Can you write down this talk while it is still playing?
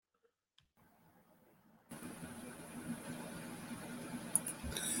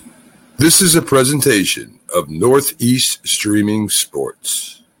This is a presentation of Northeast Streaming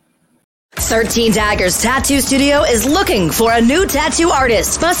Sports. 13 Daggers Tattoo Studio is looking for a new tattoo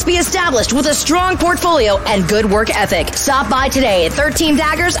artist. Must be established with a strong portfolio and good work ethic. Stop by today at 13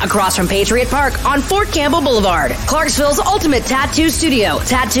 Daggers across from Patriot Park on Fort Campbell Boulevard. Clarksville's ultimate tattoo studio.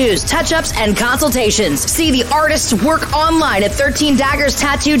 Tattoos, touch-ups, and consultations. See the artist's work online at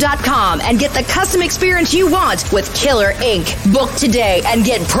 13daggerstattoo.com and get the custom experience you want with killer ink. Book today and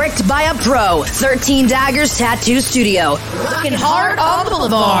get pricked by a pro. 13 Daggers Tattoo Studio. Rockin' hard on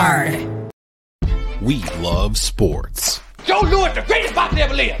Boulevard. We love sports. Joe Louis, the greatest boxer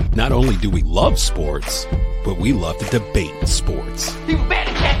ever lived. Not only do we love sports, but we love to debate sports. He was bad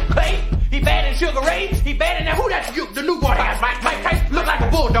in Captain Clay. He bad in Sugar Ray. He bad in that. Who that? The new boy has Mike Tyson. Look like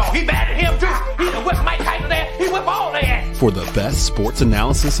a bulldog. He bad in him too. He done whipped Mike Tyson there. He whipped all their ass. For the best sports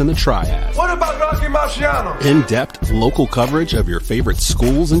analysis in the triad. What about Rocky Marciano? In-depth local coverage of your favorite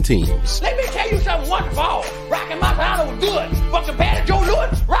schools and teams. Let me tell you something wonderful. Rocky Marciano was good, but compared to Joe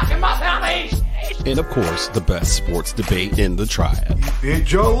Louis, Rocky Marciano ain't. And of course, the best sports debate in the triad. Beat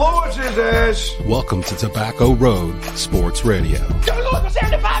Joe Louis's ass. Welcome to Tobacco Road Sports Radio. Joe Louis was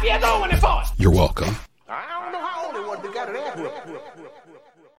 75 years old when he fought. You're welcome. I don't know how old he was, but got it ass whipped.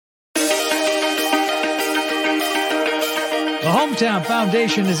 The Hometown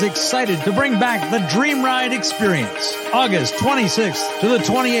Foundation is excited to bring back the Dream Ride experience, August 26th to the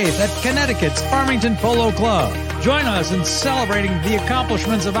 28th at Connecticut's Farmington Polo Club. Join us in celebrating the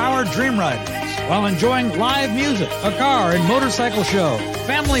accomplishments of our Dream Riders while enjoying live music, a car and motorcycle show,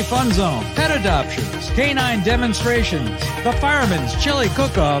 family fun zone, pet adoptions, canine demonstrations, the Fireman's Chili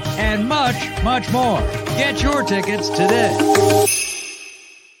Cook-Off, and much, much more. Get your tickets today.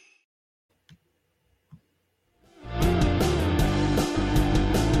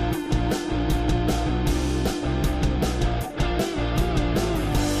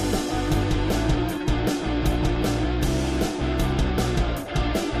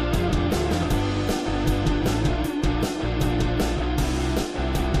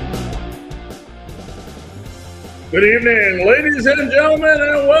 Good evening, ladies and gentlemen,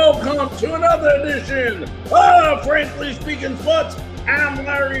 and welcome to another edition of Frankly Speaking Sports. I'm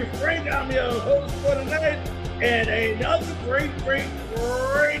Larry Frank. I'm your host for tonight, and another great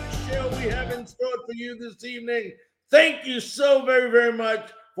show we have in store for you this evening. Thank you so very, very much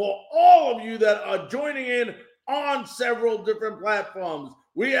for all of you that are joining in on several different platforms.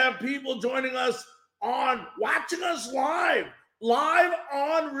 We have people joining us watching us live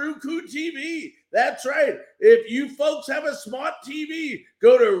on Roku TV. That's right. If you folks have a smart TV,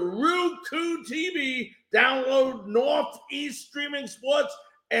 go to Roku TV, download Northeast Streaming Sports,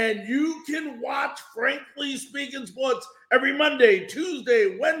 and you can watch Frankly Speaking Sports every Monday,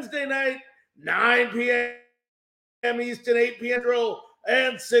 Tuesday, Wednesday night, 9 p.m. Eastern, 8 p.m. Central,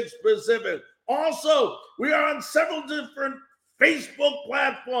 and 6 Pacific. Also, we are on several different Facebook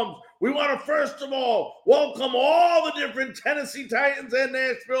platforms. We want to, first of all, welcome all the different Tennessee Titans and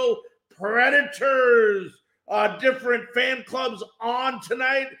Nashville Predators, different fan clubs on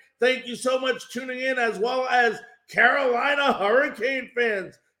tonight. Thank you so much tuning in, as well as Carolina Hurricane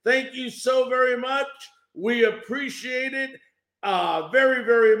fans. Thank you so very much. We appreciate it very,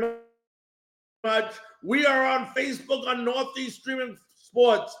 very much. We are on Facebook on Northeast Streaming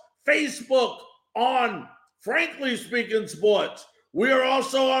Sports, Facebook on Frankly Speaking Sports. We are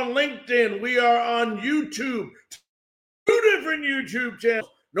also on LinkedIn. We are on YouTube, 2 different YouTube channels,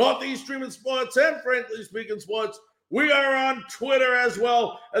 Northeast Streaming Sports and Frankly Speaking Sports. We are on Twitter as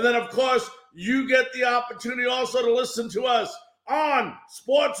well. And then, of course, you get the opportunity also to listen to us on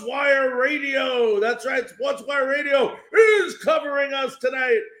SportsWire Radio. That's right, SportsWire Radio is covering us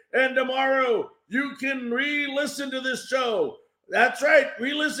tonight. And tomorrow, you can re-listen to this show. That's right,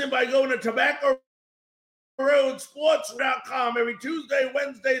 re-listen by going to TobaccoRoadSports.com every Tuesday,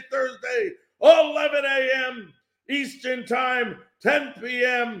 Wednesday, Thursday, 11 a.m. Eastern Time, 10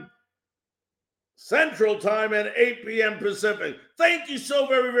 p.m. Central Time, and 8 p.m. Pacific. Thank you so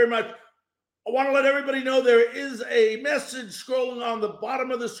very, very much. I want to let everybody know there is a message scrolling on the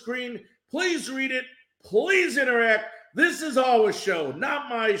bottom of the screen. Please read it. Please interact. This is our show, not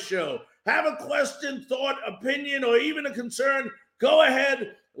my show. Have a question, thought, opinion, or even a concern, go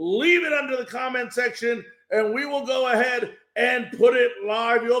ahead, leave it under the comment section, and we will go ahead and put it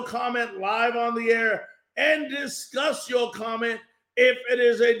live, your comment live on the air, and discuss your comment if it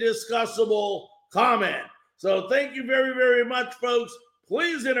is a discussable comment. So thank you very, very much, folks.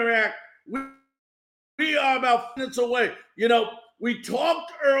 Please interact. We are about minutes away. You know, we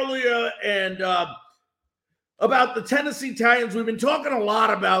talked earlier and about the Tennessee Titans. We've been talking a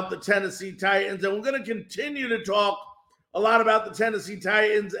lot about the Tennessee Titans, and we're going to continue to talk a lot about the Tennessee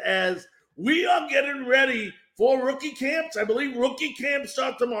Titans as we are getting ready for rookie camps. I believe rookie camps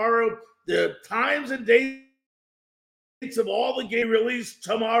start tomorrow. The times and dates of all the game released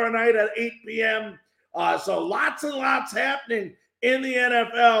tomorrow night at 8 p.m. So lots and lots happening in the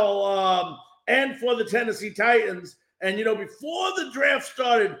NFL and for the Tennessee Titans. And, before the draft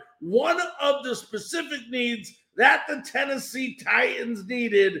started, one of the specific needs that the Tennessee Titans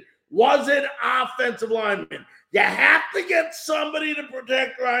needed was an offensive lineman. You have to get somebody to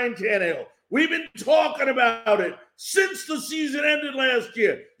protect Ryan Tannehill. We've been talking about it since the season ended last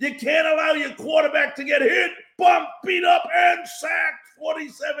year. You can't allow your quarterback to get hit, bumped, beat up, and sacked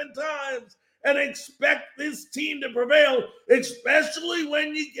 47 times and expect this team to prevail, especially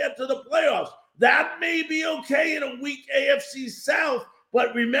when you get to the playoffs. That may be okay in a weak AFC South,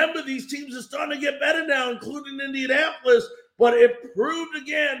 but remember, these teams are starting to get better now, including Indianapolis. But it proved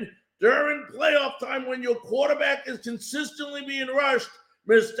again during playoff time when your quarterback is consistently being rushed,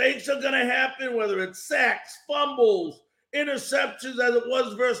 mistakes are going to happen, whether it's sacks, fumbles, interceptions, as it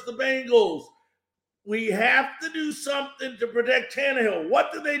was versus the Bengals. We have to do something to protect Tannehill.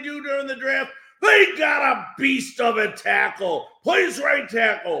 What did they do during the draft? They got a beast of a tackle. Plays right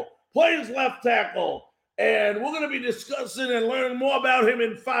tackle, plays left tackle. And we're going to be discussing and learning more about him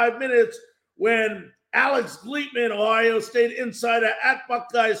in 5 minutes when Alex Gleitman, Ohio State insider at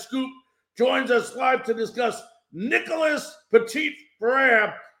Buckeye Scoop, joins us live to discuss Nicholas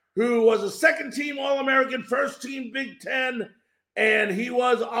Petit-Frere, who was a second-team All-American, first-team Big Ten, and he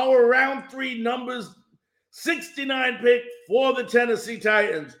was our round 3 numbers 69 pick for the Tennessee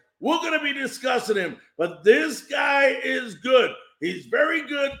Titans. We're going to be discussing him, but this guy is good. He's very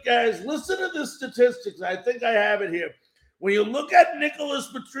good, guys. Listen to the statistics. I think I have it here. When you look at Nicholas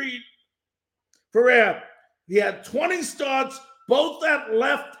Petit-Frere, he had 20 starts, both at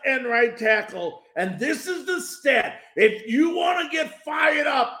left and right tackle. And this is the stat. If you want to get fired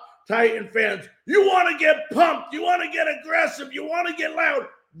up, Titan fans, you want to get pumped, you want to get aggressive, you want to get loud,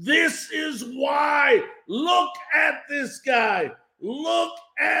 this is why. Look at this guy. Look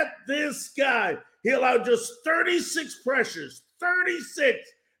at this guy. He allowed just 36 pressures, 36,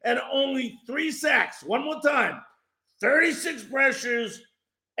 and only 3 sacks. One more time. 36 pressures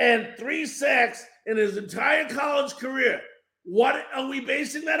and 3 sacks in his entire college career. What are we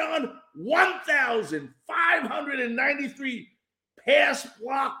basing that on? 1,593 pass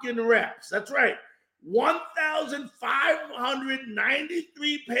blocking reps. That's right.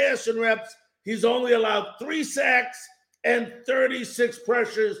 1,593 passing reps. He's only allowed 3 sacks and 36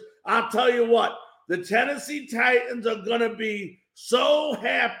 pressures. I'll tell you what, the Tennessee Titans are going to be so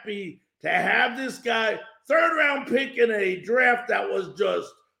happy to have this guy, 3rd-round pick in a draft that was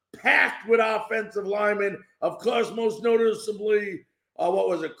just packed with offensive linemen. Of course, most noticeably,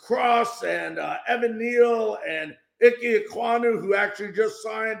 Cross and Evan Neal and Ike Ekwonu, who actually just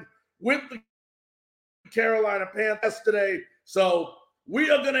signed with the Carolina Panthers today. So we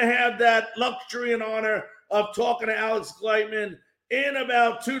are going to have that luxury and honor of talking to Alex Gleitman in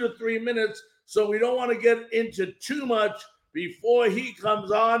about 2 to 3 minutes. So we don't want to get into too much before he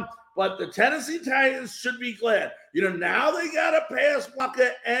comes on. But the Tennessee Titans should be glad. Now they got a pass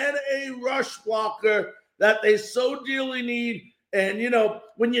blocker and a rush blocker that they so dearly need. And,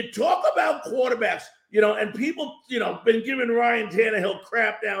 when you talk about quarterbacks, and people, been giving Ryan Tannehill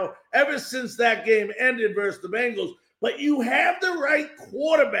crap now ever since that game ended versus the Bengals. But you have the right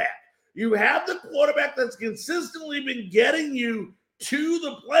quarterback. You have the quarterback that's consistently been getting you to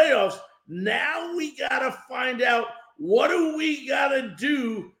the playoffs. Now we got to find out, what do we got to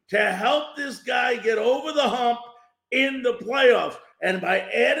do to help this guy get over the hump in the playoffs? And by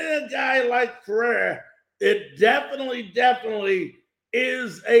adding a guy like Frere, it definitely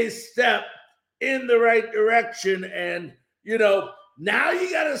is a step in the right direction. And, now you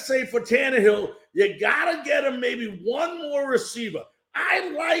got to say for Tannehill, you got to get him maybe one more receiver. I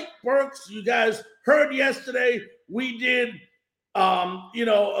like Burks. You guys heard yesterday we did, a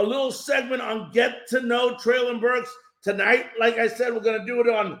little segment on get to know Treylon Burks. Tonight, like I said, we're going to do it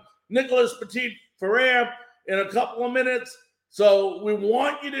on Nicholas Petit-Frere in a couple of minutes. So we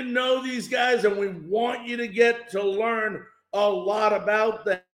want you to know these guys, and we want you to get to learn a lot about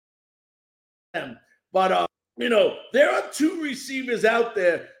them. But, there are 2 receivers out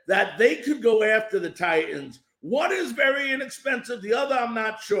there that they could go after the Titans. One is very inexpensive. The other, I'm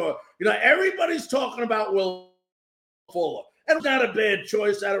not sure. Everybody's talking about Will Fuller. And it's not a bad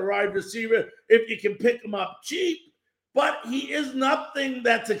choice at a wide receiver if you can pick him up cheap. But he is nothing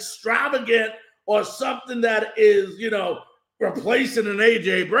that's extravagant or something that is, replacing an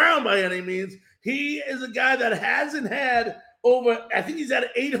A.J. Brown by any means. He is a guy that hasn't had I think he's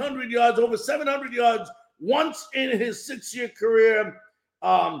had 800 yards, over 700 yards once in his 6-year career.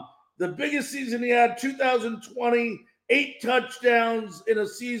 The biggest season he had, 2020, 8 touchdowns in a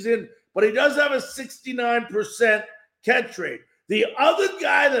season, but he does have a 69% catch rate. The other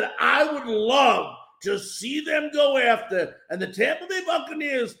guy that I would love to see them go after, and the Tampa Bay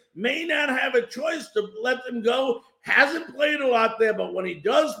Buccaneers may not have a choice to let them go, hasn't played a lot there, but when he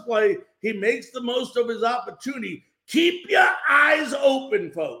does play, he makes the most of his opportunity. Keep your eyes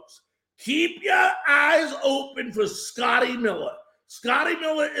open, folks. Keep your eyes open for Scotty Miller. Scotty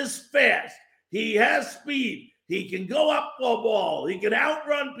Miller is fast. He has speed. He can go up for a ball. He can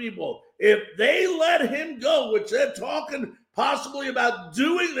outrun people. If they let him go, which they're talking possibly about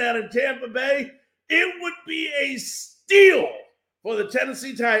doing that in Tampa Bay, it would be a steal for the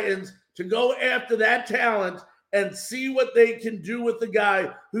Tennessee Titans to go after that talent and see what they can do with the guy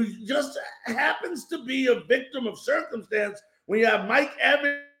who just happens to be a victim of circumstance when you have Mike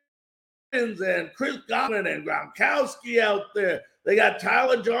Evans and Chris Godwin and Gronkowski out there. They got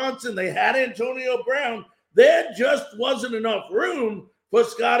Tyler Johnson. They had Antonio Brown. There just wasn't enough room for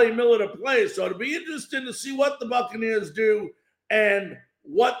Scotty Miller to play. So it'll be interesting to see what the Buccaneers do and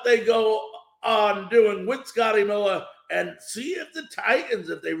what they go on doing with Scotty Miller, and see if the Titans,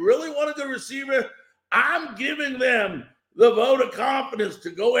 if they really want a good receiver, I'm giving them the vote of confidence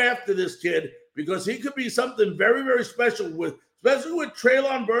to go after this kid, because he could be something very, very special, especially with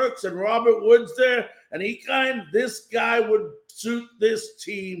Treylon Burks and Robert Woods there. And this guy would suit this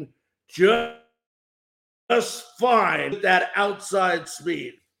team just fine with that outside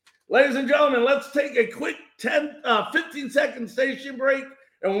speed. Ladies and gentlemen, let's take a quick 15-second station break.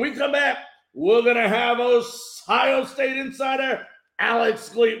 And when we come back, we're going to have Ohio State insider Alex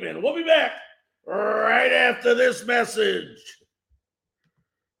Gleitman. We'll be back right after this message.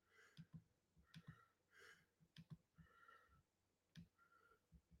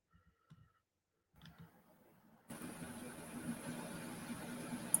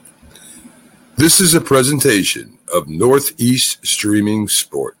 This is a presentation of Northeast Streaming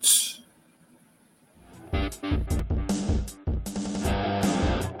Sports.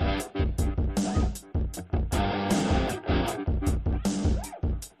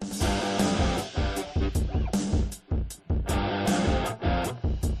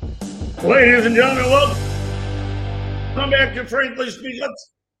 Ladies and gentlemen, welcome back to Frankly Speaking.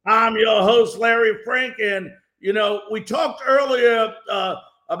 I'm your host, Larry Frank, and we talked earlier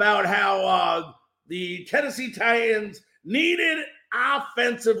about how the Tennessee Titans needed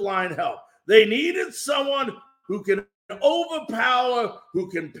offensive line help. They needed someone who can overpower, who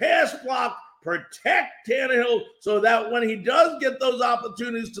can pass block, protect Tannehill, so that when he does get those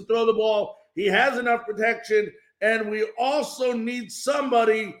opportunities to throw the ball, he has enough protection. And we also need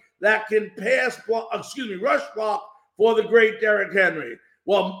somebody that can rush block for the great Derrick Henry.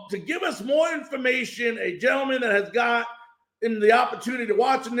 Well, to give us more information, a gentleman that has got in the opportunity to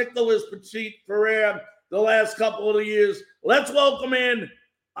watch Nicholas Petit-Frere the last couple of years, let's welcome in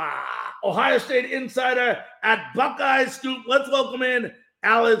Ohio State insider at Buckeye Scoop. Let's welcome in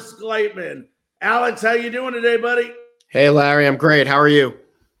Alex Gleitman. Alex, how you doing today, buddy? Hey, Larry, I'm great. How are you?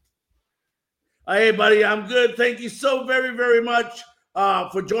 Hey, buddy, I'm good. Thank you so very, very much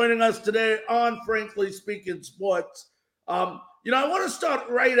for joining us today on Frankly Speaking Sports. I want to start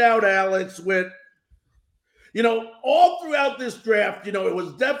right out, Alex, with, all throughout this draft, it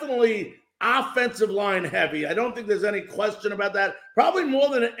was definitely offensive line heavy. I don't think there's any question about that. Probably more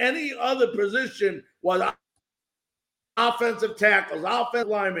than any other position was offensive tackles, offensive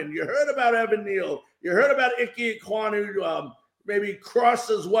linemen. You heard about Evan Neal. You heard about Ike Ekwonu, maybe Cross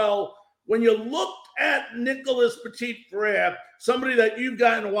as well. When you looked at Nicholas Petit-Frere, somebody that you've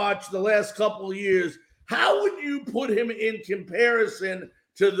gotten to watch the last couple of years, how would you put him in comparison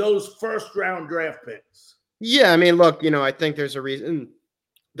to those first-round draft picks? Yeah, I mean, look, I think there's a reason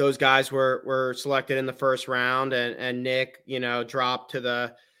those guys were selected in the first round, and Nick, dropped to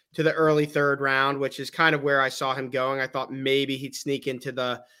the early third round, which is kind of where I saw him going. I thought maybe he'd sneak into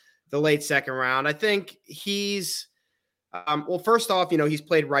the late second round. I think he's first off, he's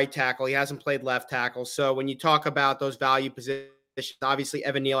played right tackle. He hasn't played left tackle. So when you talk about those value positions, obviously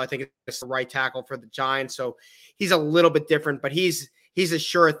Evan Neal, I think is the right tackle for the Giants. So he's a little bit different, but he's as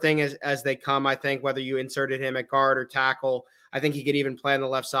sure a thing as they come. I think whether you inserted him at guard or tackle, I think he could even play on the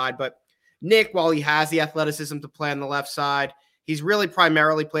left side. But Nick, while he has the athleticism to play on the left side, he's really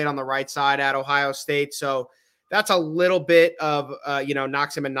primarily played on the right side at Ohio State. So that's a little bit of,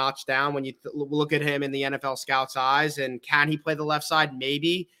 knocks him a notch down when you look at him in the NFL scouts' eyes. And can he play the left side?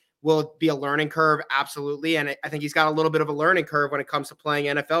 Maybe. Will it be a learning curve? Absolutely. And I think he's got a little bit of a learning curve when it comes to playing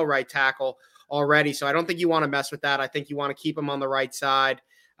NFL right tackle already. So I don't think you want to mess with that. I think you want to keep him on the right side.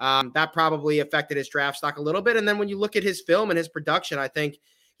 That probably affected his draft stock a little bit. And then when you look at his film and his production, I think,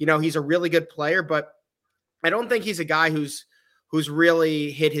 he's a really good player, but I don't think he's a guy who's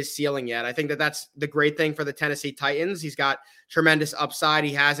really hit his ceiling yet. I think that's the great thing for the Tennessee Titans. He's got tremendous upside.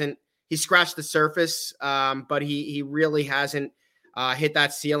 He scratched the surface, but he really hasn't hit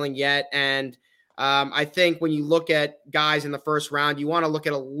that ceiling yet. And I think when you look at guys in the first round, you want to look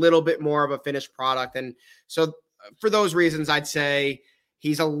at a little bit more of a finished product. And so for those reasons, I'd say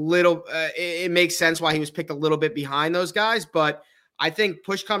he's a little, it makes sense why he was picked a little bit behind those guys. But I think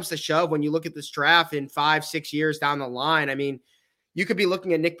push comes to shove when you look at this draft in 5-6 years down the line. I mean, you could be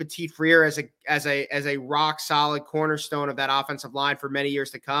looking at Nick Petit-Frere as a rock solid cornerstone of that offensive line for many years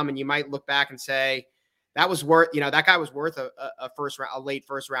to come. And you might look back and say that was worth, that guy was worth a late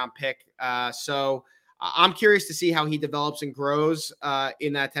first round pick. So I'm curious to see how he develops and grows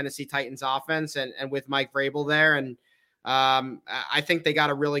in that Tennessee Titans offense and with Mike Vrabel there. And I think they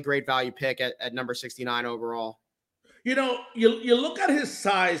got a really great value pick at number 69 overall. You look at his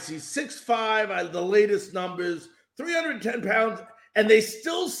size. He's 6'5", the latest numbers, 310 pounds. And they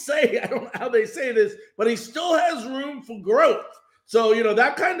still say, I don't know how they say this, but he still has room for growth. So,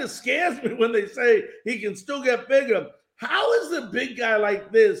 that kind of scares me when they say he can still get bigger. How is a big guy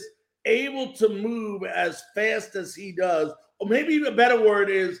like this able to move as fast as he does? Or maybe a better word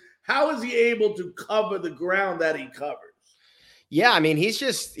is, how is he able to cover the ground that he covers? Yeah, I mean,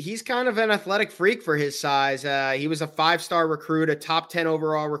 he's kind of an athletic freak for his size. He was a 5-star recruit, a top 10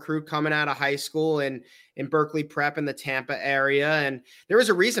 overall recruit coming out of high school in Berkeley Prep in the Tampa area. And there was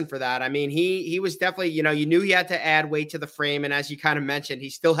a reason for that. I mean, he was definitely, you knew he had to add weight to the frame. And as you kind of mentioned, he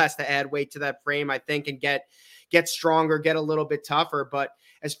still has to add weight to that frame, I think, and get stronger, get a little bit tougher. But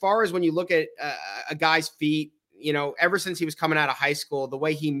as far as when you look at a guy's feet, ever since he was coming out of high school, the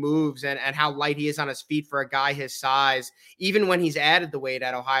way he moves and how light he is on his feet for a guy his size, even when he's added the weight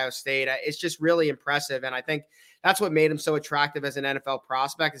at Ohio State, it's just really impressive. And I think that's what made him so attractive as an NFL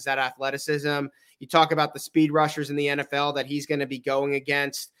prospect, is that athleticism. You talk about the speed rushers in the NFL that he's going to be going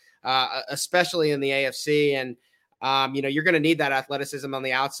against, especially in the AFC. And, you're going to need that athleticism on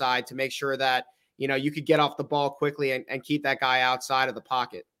the outside to make sure that, you could get off the ball quickly and keep that guy outside of the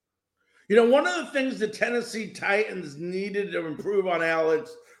pocket. One of the things the Tennessee Titans needed to improve on,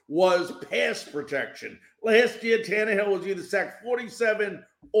 Alex, was pass protection. Last year, Tannehill was either sacked 47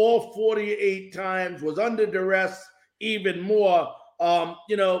 or 48 times, was under duress even more.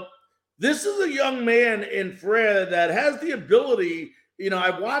 This is a young man in Frere that has the ability,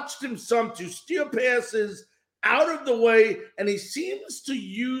 I watched him to steal passes out of the way, and he seems to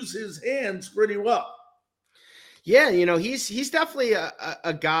use his hands pretty well. Yeah, he's definitely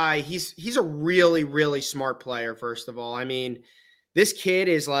a guy. He's a really, really smart player, first of all. I mean, this kid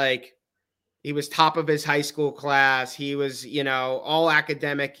is he was top of his high school class. He was, all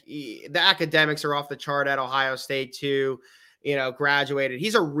academic. The academics are off the chart at Ohio State too, graduated.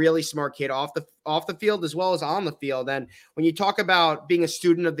 He's a really smart kid off the field as well as on the field. And when you talk about being a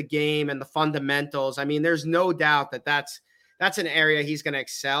student of the game and the fundamentals, I mean, there's no doubt that that's an area he's going to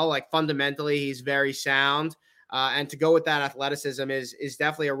excel. Fundamentally, he's very sound. And to go with that athleticism is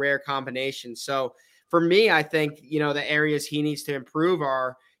definitely a rare combination. So for me, I think, the areas he needs to improve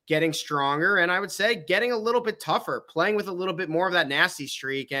are getting stronger. And I would say getting a little bit tougher, playing with a little bit more of that nasty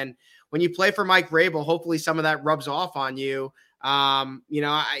streak. And when you play for Mike Vrabel, hopefully some of that rubs off on you.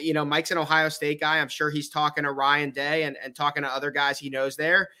 Mike's an Ohio State guy. I'm sure he's talking to Ryan Day and talking to other guys he knows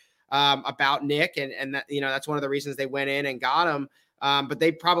there about Nick. And that, that's one of the reasons they went in and got him. But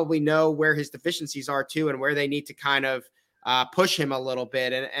they probably know where his deficiencies are too, and where they need to kind of push him a little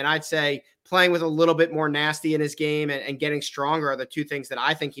bit. And I'd say playing with a little bit more nasty in his game and getting stronger are the two things that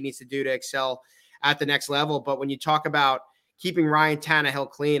I think he needs to do to excel at the next level. But when you talk about keeping Ryan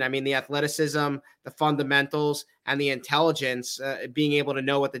Tannehill clean, I mean, the athleticism, the fundamentals, and the intelligence, being able to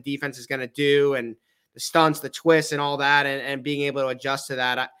know what the defense is going to do and the stunts, the twists, and all that, and being able to adjust to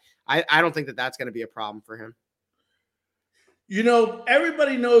that, I don't think that that's going to be a problem for him.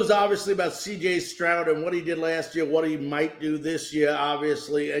 Everybody knows obviously about C.J. Stroud and what he did last year, what he might do this year,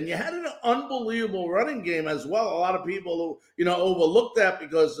 obviously. And you had an unbelievable running game as well. A lot of people, overlooked that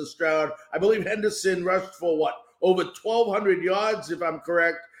because of Stroud. I believe Henderson rushed for over 1,200 yards, if I'm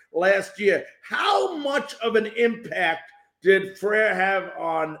correct, last year. How much of an impact did Frere have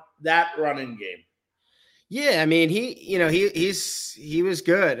on that running game? Yeah, I mean, he was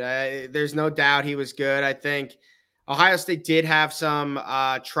good. There's no doubt he was good. I think Ohio State did have some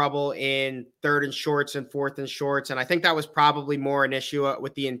trouble in 3rd and shorts and 4th and shorts. And I think that was probably more an issue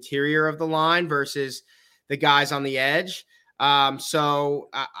with the interior of the line versus the guys on the edge. So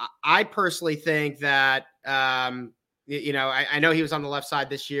I personally think that, I know he was on the left side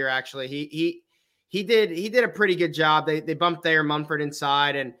this year. Actually, he did a pretty good job. They bumped Thayer Munford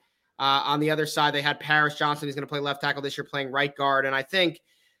inside, and on the other side they had Paris Johnson, who's going to play left tackle this year, playing right guard. And I think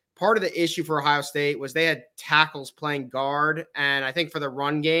part of the issue for Ohio State was they had tackles playing guard, and I think for the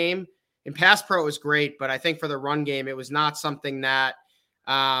run game, in pass pro it was great, but I think for the run game it was not something that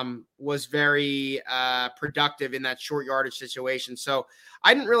was very productive in that short yardage situation. So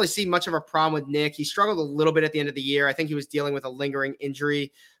I didn't really see much of a problem with Nick. He struggled a little bit at the end of the year. I think he was dealing with a lingering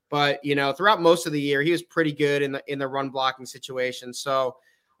injury, but throughout most of the year, he was pretty good in the run blocking situation. So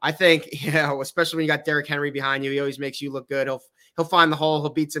I think, especially when you got Derrick Henry behind you, he always makes you look good. He'll find the hole. He'll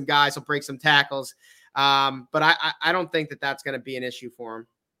beat some guys. He'll break some tackles. But I don't think that that's going to be an issue for him.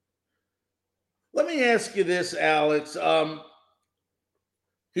 Let me ask you this, Alex.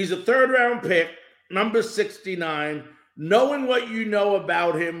 He's a 3rd-round pick, number 69. Knowing what you know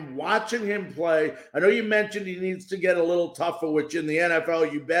about him, watching him play, I know you mentioned he needs to get a little tougher, which in the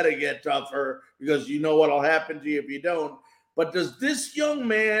NFL, you better get tougher because you know what'll happen to you if you don't. But does this young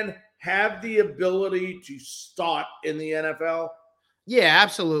man have the ability to start in the NFL? Yeah,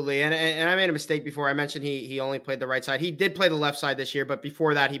 absolutely. And I made a mistake before. I mentioned he only played the right side. He did play the left side this year, but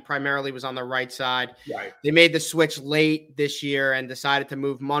before that, he primarily was on the right side. Right. They made the switch late this year and decided to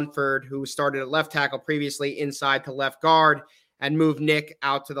move Munford, who started at left tackle previously, inside to left guard, and move Nick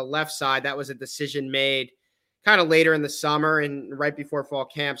out to the left side. That was a decision made kind of later in the summer and right before fall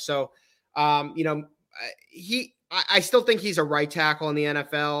camp. So, I still think he's a right tackle in the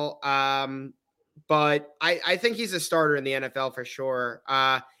NFL. But I think he's a starter in the NFL for sure.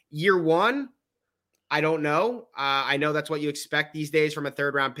 Year one, I don't know. I know that's what you expect these days from a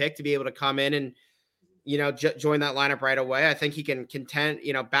 3rd-round pick, to be able to come in and, join that lineup right away. I think he can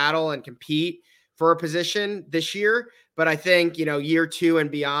battle and compete for a position this year. But I think, year 2 and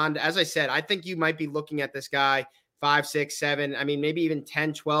beyond, as I said, I think you might be looking at this guy 5, 6, 7, maybe even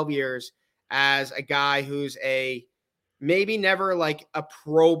 10, 12 years as a guy who's maybe never like a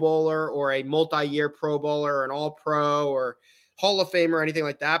Pro Bowler or a multi-year Pro Bowler or an All-Pro or Hall of Famer or anything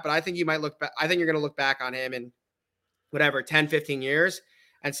like that. But I think you might look back. I think you're going to look back on him in 10, 15 years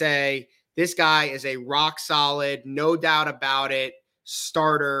and say, this guy is a rock solid, no doubt about it,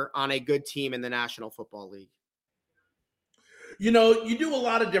 starter on a good team in the National Football League. You do a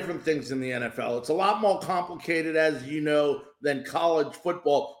lot of different things in the NFL. It's a lot more complicated, as you know, than college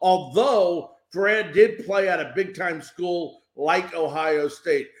football. Although Brad did play at a big-time school like Ohio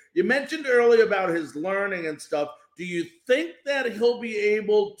State. You mentioned earlier about his learning and stuff. Do you think that he'll be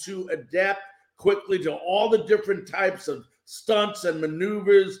able to adapt quickly to all the different types of stunts and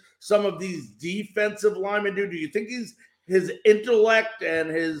maneuvers some of these defensive linemen do? Do you think his intellect and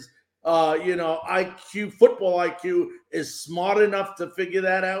his IQ, football IQ, is smart enough to figure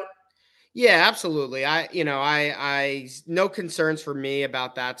that out? Yeah, absolutely. I no concerns for me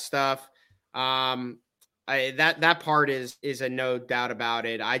about that stuff. That part is a no doubt about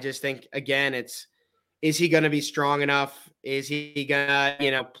it. I just think, again, is he going to be strong enough? Is he going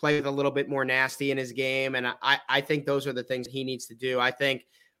to, play with a little bit more nasty in his game? And I think those are the things he needs to do. I think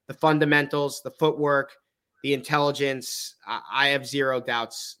the fundamentals, the footwork, the intelligence, I have zero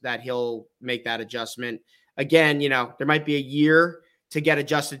doubts that he'll make that adjustment. Again, there might be a year to get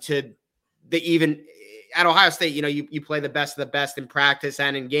adjusted to even at Ohio State, you play the best of the best in practice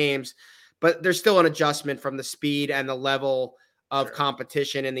and in games, but there's still an adjustment from the speed and the level of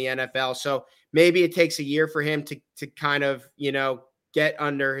competition in the NFL. So maybe it takes a year for him to kind of, get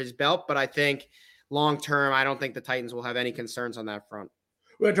under his belt. But I think long-term, I don't think the Titans will have any concerns on that front.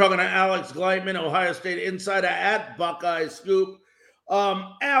 We're talking to Alex Gleitman, Ohio State insider at Buckeye Scoop.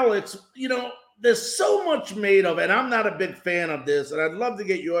 Alex, there's so much made of, and I'm not a big fan of this, and I'd love to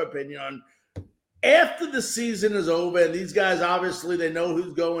get your opinion on, after the season is over, and these guys, obviously, they know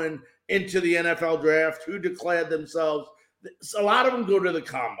who's going into the NFL draft, who declared themselves. A lot of them go to the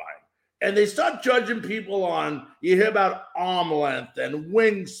combine, and they start judging people on, you hear about arm length and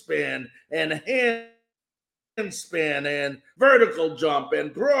wingspan and hand span and vertical jump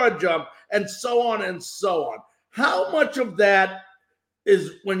and broad jump and so on and so on. How much of that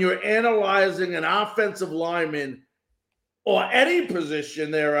is, when you're analyzing an offensive lineman or any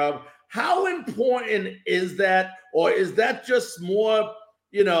position thereof, how important is that? Or is that just more,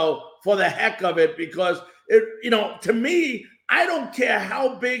 for the heck of it? Because, to me, I don't care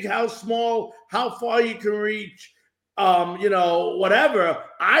how big, how small, how far you can reach, whatever.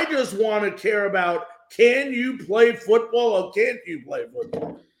 I just want to care about, can you play football or can't you play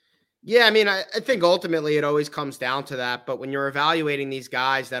football? Yeah, I think ultimately it always comes down to that. But when you're evaluating these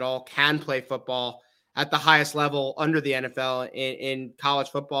guys that all can play football at the highest level under the NFL in college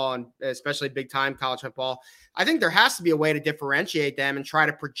football, and especially big time college football. I think there has to be a way to differentiate them and try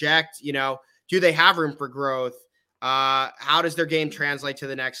to project, do they have room for growth? How does their game translate to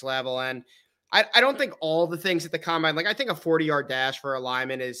the next level? And I don't think all the things at the combine, like I think a 40-yard dash for a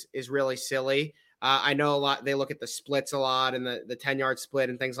lineman is really silly. I know a lot, they look at the splits a lot and the 10-yard split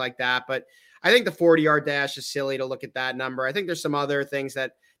and things like that. But I think the 40-yard dash is silly to look at that number. I think there's some other things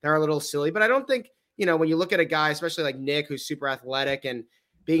that are a little silly, but I don't think, when you look at a guy, especially like Nick, who's super athletic, and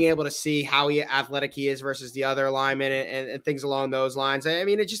being able to see how athletic he is versus the other linemen and things along those lines. I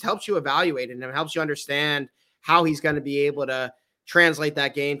mean, it just helps you evaluate it, and it helps you understand how he's going to be able to translate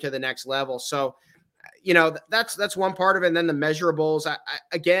that game to the next level. So, that's one part of it. And then the measurables,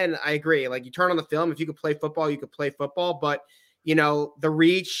 I agree. Like, you turn on the film, if you could play football, you could play football, but the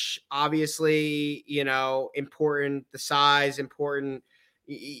reach, obviously, important, the size, important.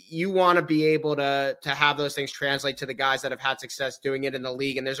 You want to be able to have those things translate to the guys that have had success doing it in the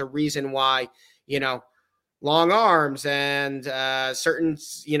league. And there's a reason why, long arms and certain,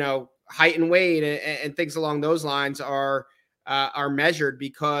 height and weight and things along those lines are measured,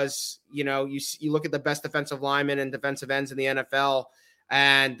 because, you look at the best defensive linemen and defensive ends in the NFL,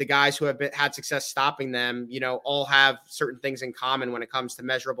 and the guys who have had success stopping them, all have certain things in common when it comes to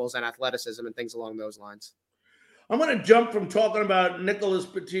measurables and athleticism and things along those lines. I'm going to jump from talking about Nicholas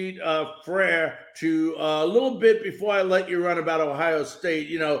Petit Frere to a little bit before I let you run about Ohio State.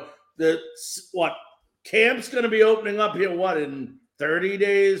 Camp's going to be opening up here, in 30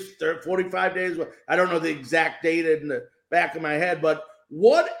 days, 45 days? I don't know the exact date in the back of my head, but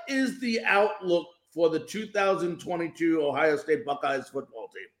what is the outlook for the 2022 Ohio State Buckeyes football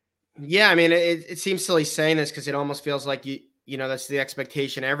team? Yeah, I mean, it seems silly saying this because it almost feels like, that's the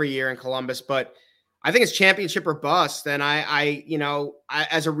expectation every year in Columbus, but I think it's championship or bust. And I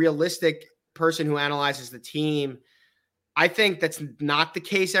as a realistic person who analyzes the team, I think that's not the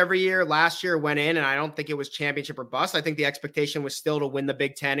case every year. Last year went in, and I don't think it was championship or bust. I think the expectation was still to win the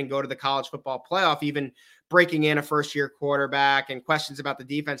Big Ten and go to the college football playoff, even breaking in a first-year quarterback and questions about the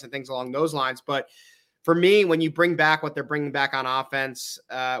defense and things along those lines. But for me, when you bring back what they're bringing back on offense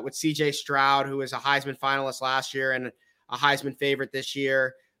with C.J. Stroud, who was a Heisman finalist last year and a Heisman favorite this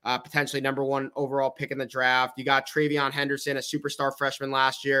year, potentially number one overall pick in the draft. You got Travion Henderson, a superstar freshman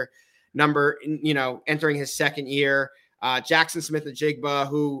last year, entering his second year. Jackson Smith-Njigba,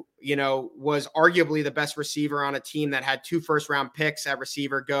 who, was arguably the best receiver on a team that had 2 first-round picks at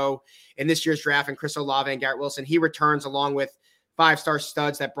receiver go in this year's draft, and Chris Olave and Garrett Wilson. He returns along with 5-star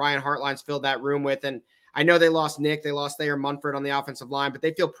studs that Brian Hartline's filled that room with. And I know they lost Nick, they lost Thayer Munford on the offensive line, but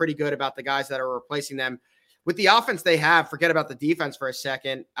they feel pretty good about the guys that are replacing them. With the offense they have, forget about the defense for a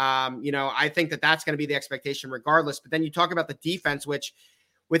second. I think that's going to be the expectation regardless. But then you talk about the defense, which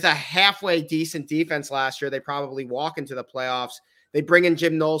with a halfway decent defense last year, they probably walk into the playoffs. They bring in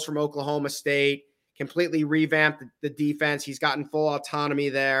Jim Knowles from Oklahoma State, completely revamped the defense. He's gotten full autonomy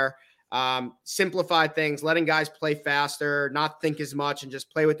there, simplified things, letting guys play faster, not think as much, and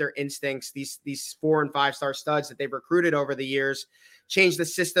just play with their instincts. These 4- and 5-star studs that they've recruited over the years, changed the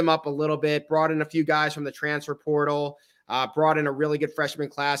system up a little bit, brought in a few guys from the transfer portal, brought in a really good freshman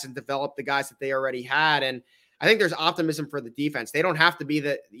class, and developed the guys that they already had. And I think there's optimism for the defense. They don't have to be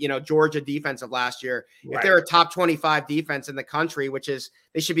the, Georgia defense of last year. Right. If they're a top 25 defense in the country, which is,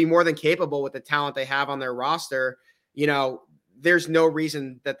 they should be more than capable with the talent they have on their roster, there's no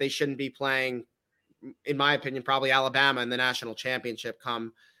reason that they shouldn't be playing, in my opinion, probably Alabama in the national championship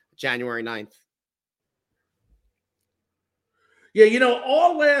come January 9th. Yeah,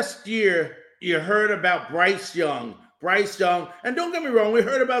 all last year you heard about Bryce Young, and don't get me wrong, we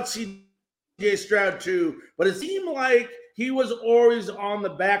heard about C.J. Stroud too, but it seemed like he was always on the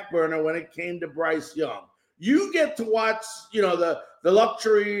back burner when it came to Bryce Young. You get to watch, the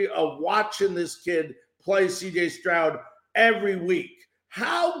luxury of watching this kid play C.J. Stroud every week.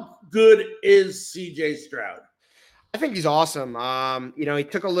 How good is C.J. Stroud? I think he's awesome. He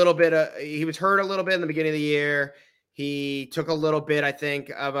took a little bit he was hurt a little bit in the beginning of the year. He took a little bit, I think,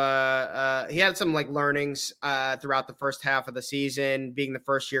 of he had some learnings throughout the first half of the season, being the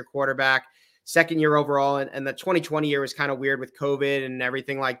first-year quarterback, second year overall. And the 2020 year was kind of weird with COVID and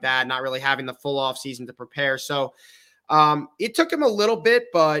everything like that, not really having the full off season to prepare. So it took him a little bit,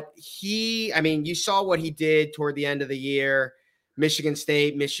 but you saw what he did toward the end of the year. Michigan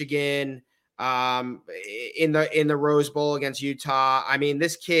State, Michigan, in the Rose Bowl against Utah. I mean,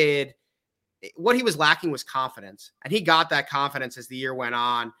 this kid, what he was lacking was confidence, and he got that confidence as the year went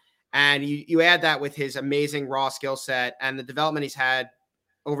on. And you add that with his amazing raw skill set and the development he's had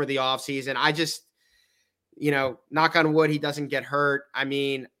over the offseason. I just, knock on wood, he doesn't get hurt. I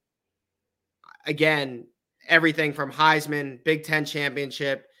mean, again, everything from Heisman, Big Ten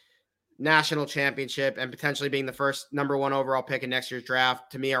championship, national championship, and potentially being the first number 1 overall pick in next year's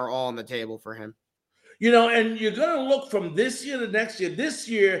draft, to me, are all on the table for him. And you're going to look from this year to next year. This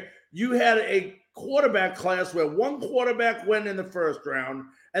year, you had a quarterback class where one quarterback went in the first round,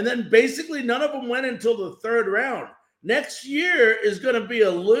 and then basically none of them went until the third round. Next year is going to be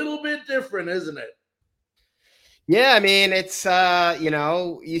a little bit different, isn't it? Yeah, I mean, it's,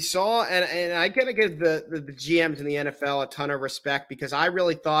 you saw, and I got to give the GMs in the NFL a ton of respect, because I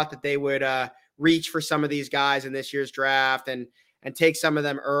really thought that they would reach for some of these guys in this year's draft and take some of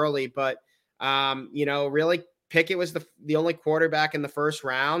them early. But, really Pickett was the only quarterback in the first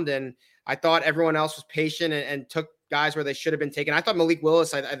round. And I thought everyone else was patient and took guys where they should have been taken. I thought Malik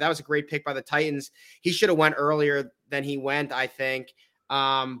Willis, that was a great pick by the Titans. He should have went earlier than he went, I think.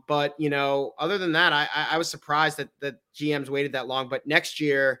 But, other than that, I was surprised that GMs waited that long. But next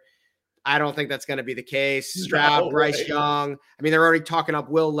year, I don't think that's going to be the case. Stroud, Bryce Young. I mean, they're already talking up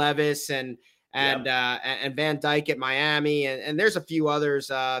Will Levis and Van Dyke at Miami. And there's a few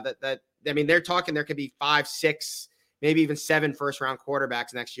others they're talking there could be 5, 6, maybe even 7 first-round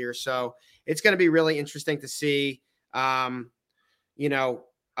quarterbacks next year. So it's going to be really interesting to see, what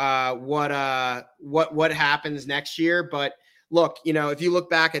happens next year. But look, if you look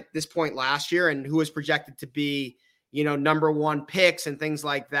back at this point last year and who was projected to be, number 1 picks and things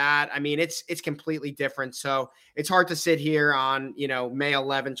like that, I mean, it's completely different. So it's hard to sit here on, May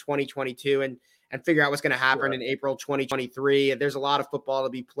 11, 2022 and figure out what's going to happen in April 2023. There's a lot of football to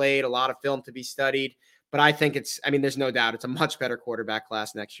be played, a lot of film to be studied. But I think there's no doubt it's a much better quarterback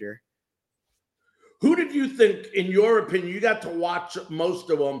class next year. Who did you think, in your opinion, you got to watch most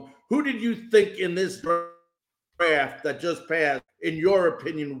of them, who did you think in this draft that just passed, in your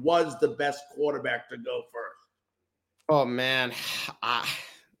opinion, was the best quarterback to go first? Oh, man.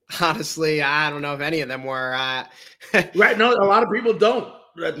 Honestly, I don't know if any of them were. Right. No, a lot of people don't.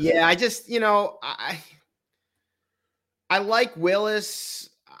 Yeah, I just, I like Willis.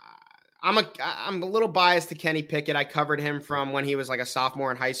 I'm a little biased to Kenny Pickett. I covered him from when he was like a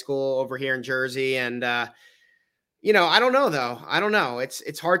sophomore in high school over here in Jersey. And, I don't know, though. I don't know.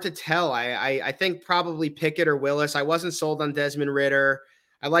 It's hard to tell. I think probably Pickett or Willis. I wasn't sold on Desmond Ridder.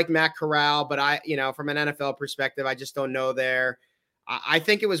 I like Matt Corral, but from an NFL perspective, I just don't know there. I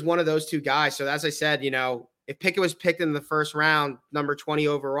think it was one of those two guys. So as I said, if Pickett was picked in the first round, number 20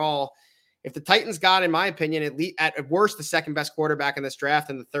 overall, if the Titans got, in my opinion, at worst, the second best quarterback in this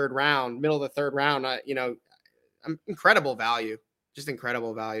draft in the third round, middle of the third round, incredible value, just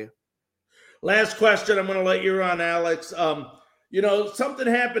incredible value. Last question. I'm going to let you run, Alex. Something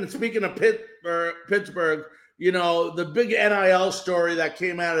happened. Speaking of Pittsburgh, the big NIL story that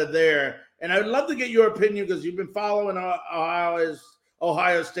came out of there. And I'd love to get your opinion because you've been following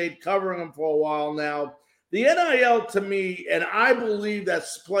Ohio State, covering them for a while now. The NIL, to me, and I believe that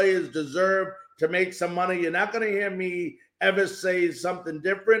players deserve to make some money. You're not going to hear me ever say something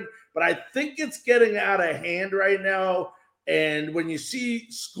different, but I think it's getting out of hand right now. And when you see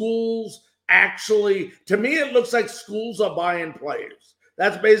schools actually, to me, it looks like schools are buying players.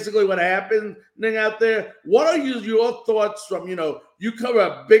 That's basically what happening out there. What are your thoughts from, you cover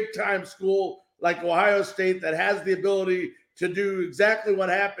a big-time school like Ohio State that has the ability to do exactly what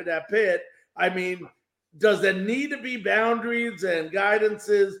happened at Pitt? I mean, does there need to be boundaries and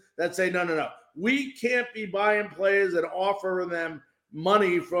guidances that say, no, we can't be buying players and offering them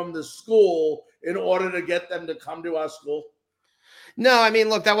money from the school in order to get them to come to our school? No, I mean,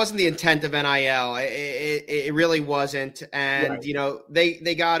 look, that wasn't the intent of NIL. It really wasn't. And, right.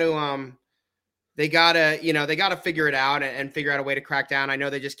 They got to figure it out and figure out a way to crack down. I know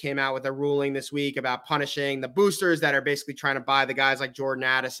they just came out with a ruling this week about punishing the boosters that are basically trying to buy the guys like Jordan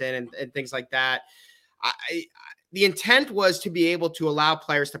Addison and things like that. The intent was to be able to allow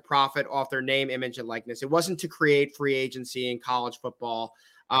players to profit off their name, image, and likeness. It wasn't to create free agency in college football.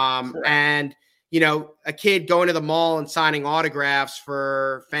 And, a kid going to the mall and signing autographs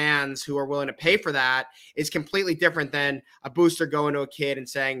for fans who are willing to pay for that is completely different than a booster going to a kid and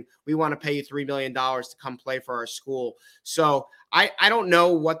saying, we want to pay you $3 million to come play for our school. So I don't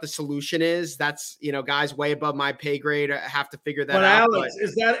know what the solution is. That's, guys way above my pay grade have to figure that out. Alex,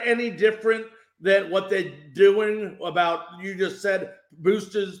 is that any different than what they're doing about, you just said,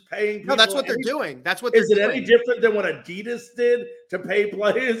 boosters paying people? No, that's what they're doing. That's what they're doing. Is it any different than what Adidas did to pay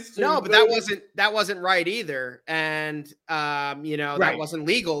players? No, but that wasn't right either. And, right. That wasn't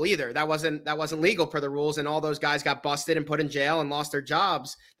legal either. That wasn't legal per the rules. And all those guys got busted and put in jail and lost their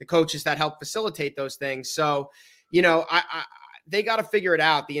jobs, the coaches that helped facilitate those things. So, they got to figure it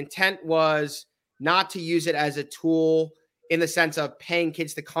out. The intent was not to use it as a tool in the sense of paying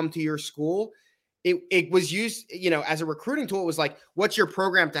kids to come to your school. it was used, as a recruiting tool. It was like, what's your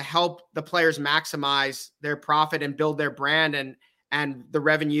program to help the players maximize their profit and build their brand and the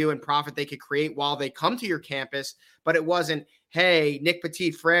revenue and profit they could create while they come to your campus. But it wasn't, hey, Nick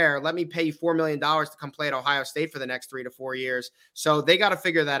Petit-Frere, let me pay you $4 million to come play at Ohio State for the next 3 to 4 years. So they got to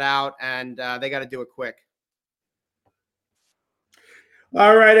figure that out, and they got to do it quick.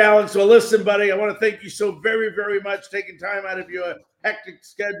 All right, Alex. Well, listen, buddy, I want to thank you so very, very much taking time out of your hectic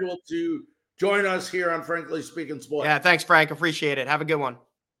schedule to join us here on Frankly Speaking Sports. Yeah, thanks, Frank. Appreciate it. Have a good one.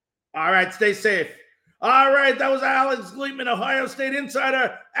 All right, stay safe. All right, that was Alex Gleitman, Ohio State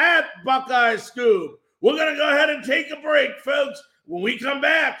insider at Buckeye Scoop. We're going to go ahead and take a break, folks. When we come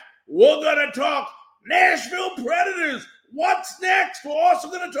back, we're going to talk Nashville Predators. What's next? We're also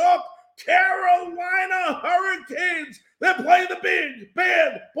going to talk Carolina Hurricanes. They're playing the big,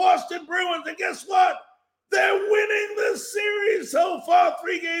 bad Boston Bruins. And guess what? They're winning the series so far,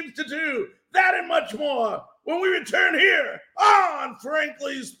 3-2. That and much more when we return here on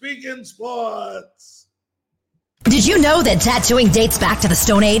Frankly Speaking Sports. Did you know that tattooing dates back to the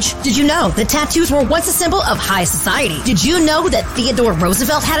Stone Age? Did you know that tattoos were once a symbol of high society? Did you know that Theodore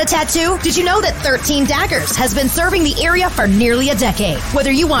Roosevelt had a tattoo? Did you know that 13 Daggers has been serving the area for nearly a decade?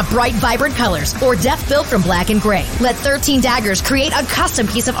 Whether you want bright, vibrant colors or death built from black and gray, let 13 Daggers create a custom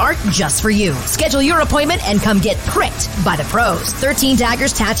piece of art just for you. Schedule your appointment and come get pricked by the pros. 13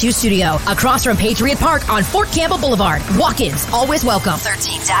 Daggers Tattoo Studio, across from Patriot Park on Fort Campbell Boulevard. Walk-ins always welcome.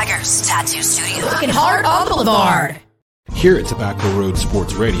 13 Daggers Tattoo Studio. Looking hard on Boulevard. Here at Tobacco Road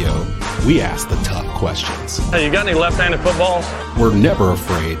Sports Radio, we ask the tough questions. Hey, you got any left-handed footballs? We're never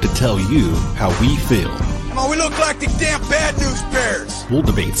afraid to tell you how we feel. Come on, we look like the damn Bad News Bears. We'll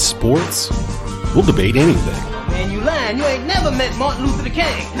debate sports. We'll debate anything. Man, you lying. You ain't never met Martin Luther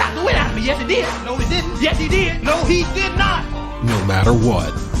King. Knocked the wind out of me. Yes, he did. No, he didn't. Yes, he did. No, he did not. No matter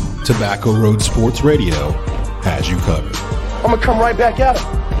what, Tobacco Road Sports Radio has you covered. I'm going to come right back at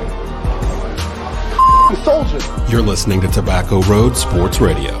him. Soldier. You're listening to Tobacco Road Sports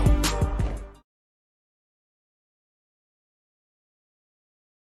Radio.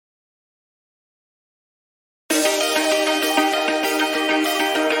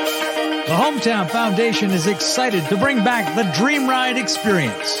 The Hometown Foundation is excited to bring back the Dream Ride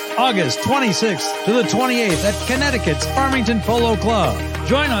experience, August 26th to the 28th at Connecticut's Farmington Polo Club.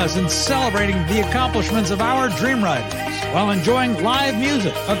 Join us in celebrating the accomplishments of our Dream Riders while enjoying live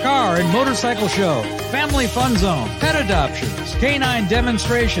music, a car and motorcycle show, family fun zone, pet adoptions, canine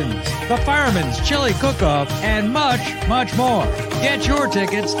demonstrations, the Fireman's Chili Cook-Off, and much, much more. Get your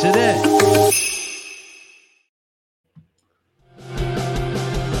tickets today.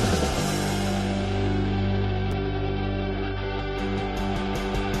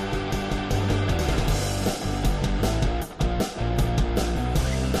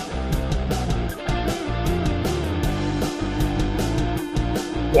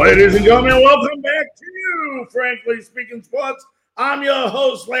 Ladies and gentlemen, welcome back to you, Frankly Speaking Sports. I'm your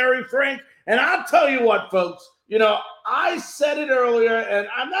host, Larry Frank, and I'll tell you what, folks, I said it earlier, and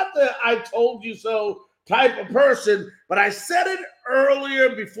I'm not the I told you so type of person, but I said it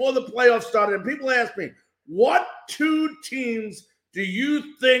earlier before the playoffs started, and people ask me, what two teams do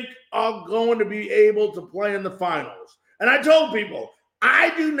you think are going to be able to play in the finals? And I told people,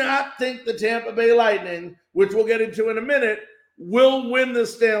 I do not think the Tampa Bay Lightning, which we'll get into in a minute, will win the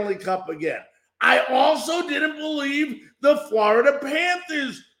Stanley Cup again. I also didn't believe the Florida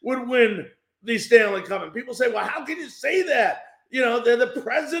Panthers would win the Stanley Cup. And people say, well, how can you say that? They're the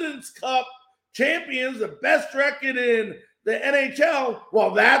President's Cup champions, the best record in the NHL.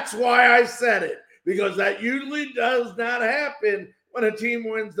 Well, that's why I said it, because that usually does not happen when a team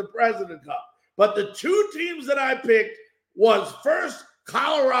wins the President's Cup. But the two teams that I picked was first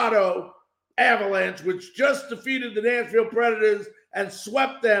Colorado Avalanche, which just defeated the Nashville Predators and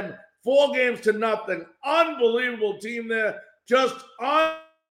swept them 4-0. Unbelievable team there. Just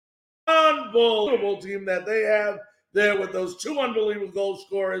unbelievable team that they have there with those two unbelievable goal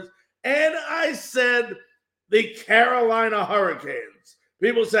scorers. And I said the Carolina Hurricanes.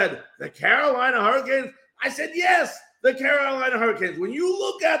 People said, the Carolina Hurricanes? I said, yes, the Carolina Hurricanes. When you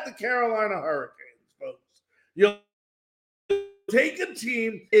look at the Carolina Hurricanes, folks, you'll take a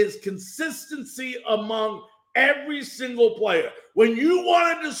team is consistency among every single player. When you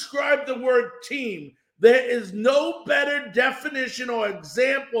want to describe the word team, there is no better definition or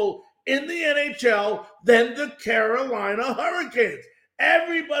example in the NHL than the Carolina Hurricanes.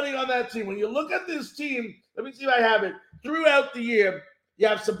 Everybody on that team, when you look at this team, let me see if I have it, throughout the year, you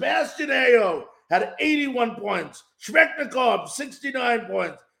have Sebastian Aho had 81 points, Svechnikov, 69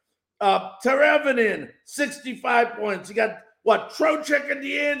 points, Teravainen, 65 points. You got Trocheck and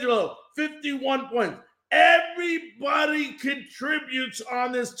D'Angelo, 51 points. Everybody contributes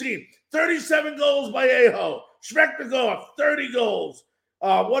on this team. 37 goals by Aho. Schmechtergoff, 30 goals.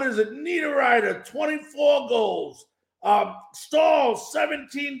 Niederreiter, 24 goals. Stahl,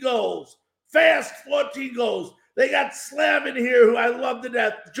 17 goals. Fast, 14 goals. They got Slavin here, who I love to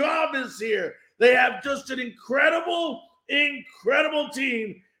death. Jarvis here. They have just an incredible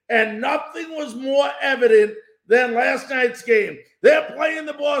team, and nothing was more evident than last night's game. They're playing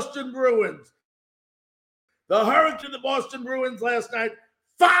the Boston Bruins. The Hurricane, the Boston Bruins last night,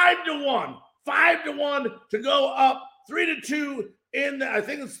 5-1. 5-1 to go up 3-2 in the, I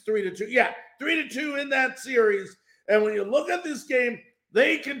think it's 3-2. Yeah, 3-2 in that series. And when you look at this game,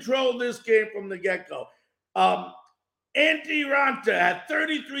 they controlled this game from the get-go. Antti Raanta had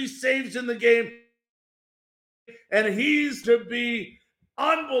 33 saves in the game, and he's to be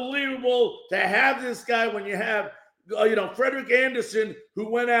unbelievable to have this guy when you have, Frederik Andersen, who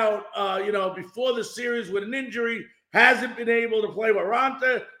went out, before the series with an injury, hasn't been able to play. But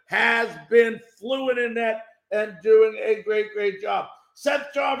Raanta has been fluid in that and doing a great, great job.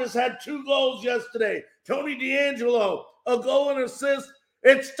 Seth Jarvis had 2 goals yesterday. Tony DeAngelo, a goal and assist.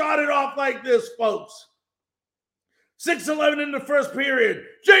 It started off like this, folks. 6-11 in the first period.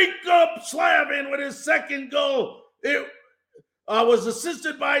 Jacob Slavin with his second goal. It was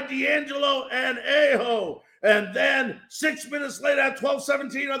assisted by DeAngelo and Aho. And then 6 minutes later, at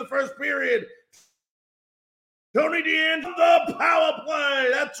 12:17 of the first period, Tony DeAngelo, the power play.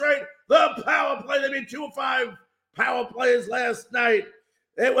 That's right, the power play. They made 2 of 5 power plays last night.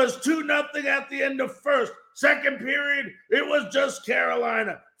 It was 2-0 at the end of first. Second period, it was just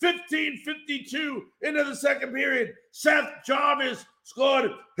Carolina. 15:52 into the second period. Seth Jarvis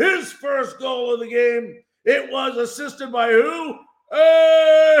scored his first goal of the game. It was assisted by who?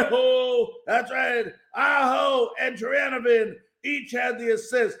 Aho! That's right. Aho and Tranavan each had the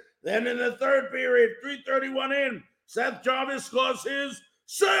assist. Then in the third period, 3:31 in, Seth Jarvis scores his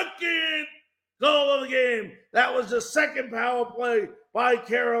second goal of the game. That was the second power play by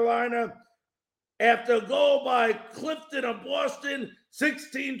Carolina. After a goal by Clifton of Boston,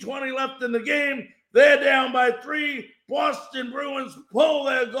 16:20 left in the game. They're down by 3. Boston Bruins pull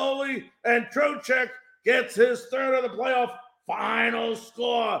their goalie, and Trocheck gets his third of the playoff. Final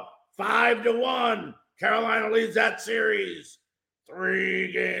score, 5-1. Carolina leads that series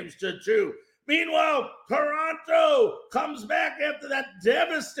 3-2. Meanwhile, Toronto comes back after that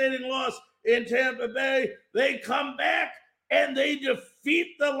devastating loss in Tampa Bay. They come back and they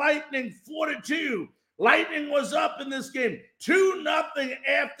defeat the Lightning 4-2. Lightning was up in this game 2-0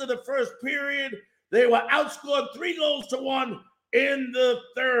 after the first period. They were outscored 3-1 in the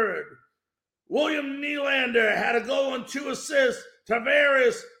third. William Nylander had a goal and 2 assists.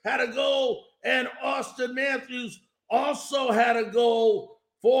 Tavares had a goal, and Austin Matthews also had a goal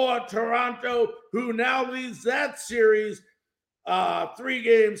for Toronto, who now leads that series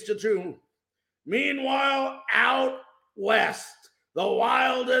 3-2. Meanwhile, out west, the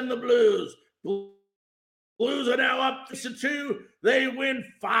Wild and the Blues. Blues are now up 6-2. They win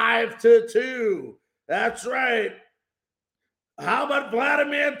 5-2. That's right. How about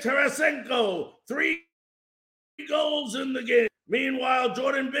Vladimir Tarasenko? 3 goals in the game. Meanwhile,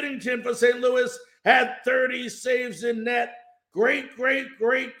 Jordan Binnington for St. Louis had 30 saves in net. Great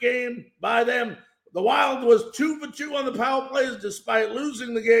game by them. The Wild was 2 for 2 on the power plays despite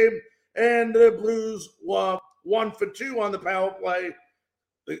losing the game, and the Blues were 1 for 2 on the power play.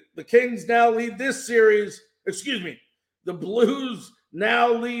 The Kings now lead this series. The Blues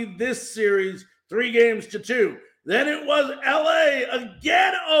now lead this series 3-2. Then it was LA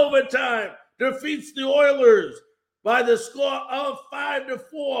again overtime. Defeats the Oilers by the score of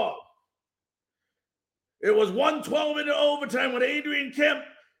 5-4. It was 1:12 into overtime when Adrian Kemp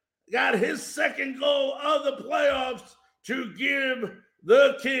got his second goal of the playoffs to give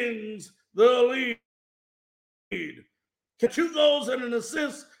the Kings the lead. 2 goals and an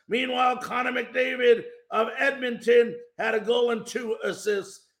assist. Meanwhile, Connor McDavid of Edmonton had a goal and 2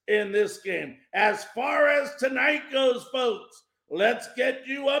 assists in this game. As far as tonight goes, folks, let's get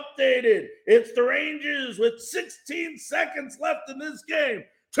you updated. It's the Rangers with 16 seconds left in this game.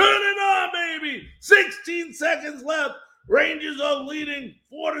 Turn it on, baby. 16 seconds left. Rangers are leading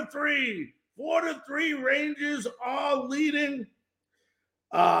 4-3. 4-3. Rangers are leading.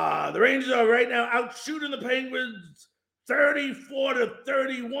 The Rangers are right now out shooting the Penguins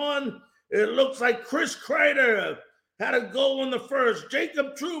 34-31. It looks like Chris Kreider had a goal in the first.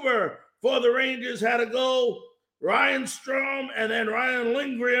 Jacob Trouba for the Rangers had a goal. Ryan Strome and then Ryan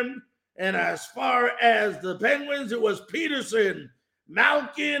Lindgren. And as far as the Penguins, it was Peterson,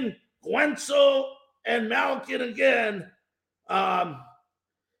 Malkin, Guentzel, and Malkin again.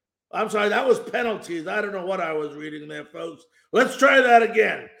 I'm sorry, that was penalties. I don't know what I was reading there, folks. Let's try that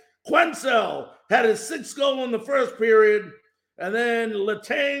again. Quencel had his 6th goal in the first period, and then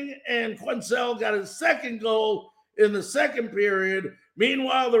Letang and Quencel got his 2nd goal in the second period.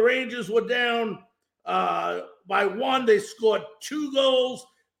 Meanwhile, the Rangers were down by 1. They scored 2 goals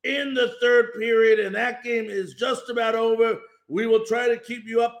in the third period, and that game is just about over. We will try to keep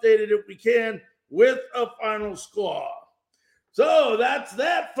you updated if we can with a final score. So that's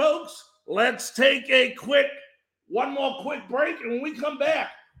that, folks. Let's take one more quick break, and when we come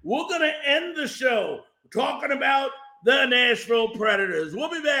back, we're going to end the show talking about the Nashville Predators. We'll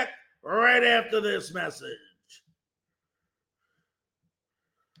be back right after this message.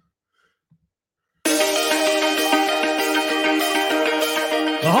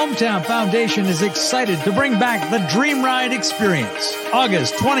 The Hometown Foundation is excited to bring back the Dream Ride experience,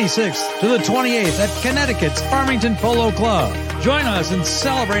 August 26th to the 28th at Connecticut's Farmington Polo Club. Join us in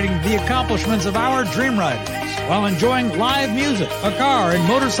celebrating the accomplishments of our Dream Riders while enjoying live music, a car and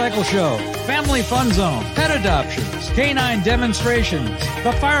motorcycle show, family fun zone, pet adoptions, canine demonstrations,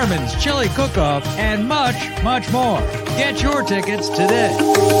 the Fireman's Chili Cook-Off, and much, much more. Get your tickets today.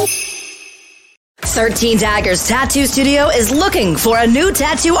 13 Daggers Tattoo Studio is looking for a new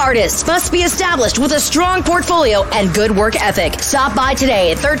tattoo artist. Must be established with a strong portfolio and good work ethic. Stop by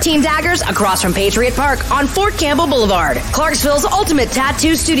today at 13 Daggers across from Patriot Park on Fort Campbell Boulevard. Clarksville's ultimate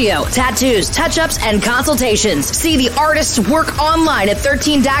tattoo studio. Tattoos, touch-ups, and consultations. See the artist's work online at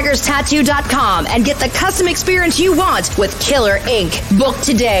 13daggerstattoo.com and get the custom experience you want with killer ink. Book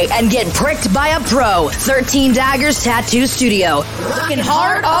today and get pricked by a pro. 13 Daggers Tattoo Studio. Rockin'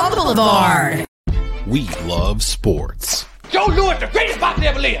 hard on the Boulevard. We love sports. Joe Louis, the greatest boxer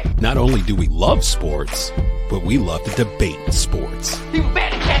ever lived. Not only do we love sports, but we love to debate sports. He was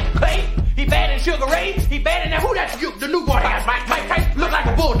bad in Captain Clay. He bad in Sugar Ray. He bad in that. Who that's the new boy has? Mike Tyson look like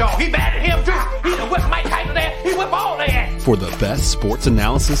a bulldog. He bad at him too. He done whipped Mike Tyson there. He whipped all their ass. For the best sports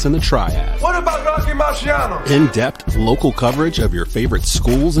analysis in the triad. What about Rocky Marciano? In-depth local coverage of your favorite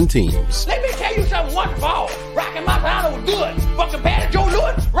schools and teams. Let me tell you something wonderful. Rocky Marciano was good. But compared to Joe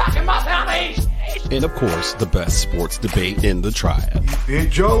Louis, Rocky Marciano ain't. And of course, the best sports debate in the triad. Beat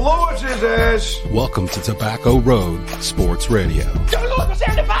Joe Louis's ass. Welcome to Tobacco Road Sports Radio. Joe Louis was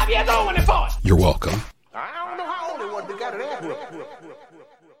 75 years old when he fought. You're welcome. I don't know how old he was, but got it at him.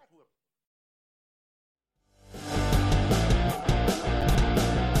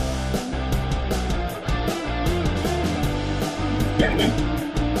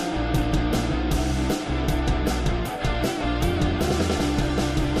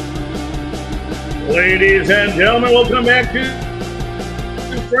 Ladies and gentlemen, welcome back to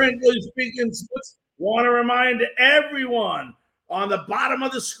Frankly Speaking Sports. Want to remind everyone on the bottom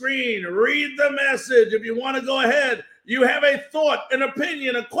of the screen, read the message. If you want to go ahead, you have a thought, an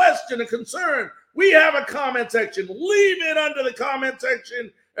opinion, a question, a concern, we have a comment section. Leave it under the comment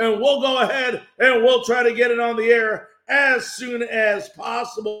section, and we'll go ahead and we'll try to get it on the air as soon as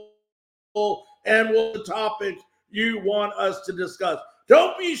possible. And we'll the topic you want us to discuss.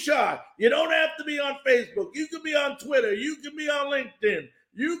 Don't be shy. You don't have to be on Facebook. You can be on Twitter. You can be on LinkedIn.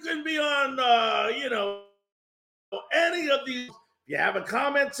 You can be on, any of these. If you have a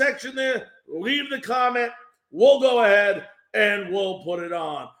comment section there, leave the comment. We'll go ahead and we'll put it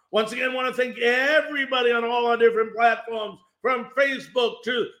on. Once again, I want to thank everybody on all our different platforms, from Facebook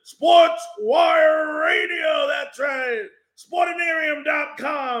to Sports Wire Radio. That's right.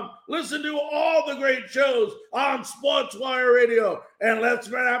 Sportinarium.com. Listen to all the great shows on Sports Wire Radio. And let's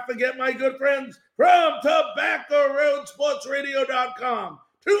not forget my good friends from Tobacco Road Sports Radio.com.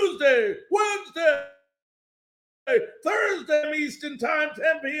 Tuesday, Wednesday, Thursday Eastern Time,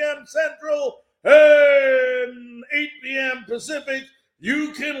 10 p.m. Central and 8 p.m. Pacific.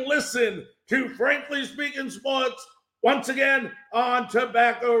 You can listen to Frankly Speaking Sports once again on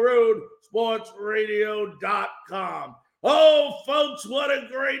Tobacco Road Sports Radio.com. Oh, folks, what a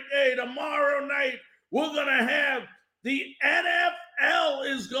great day. Tomorrow night, we're going to have the NFL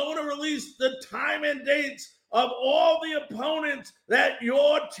is going to release the time and dates of all the opponents that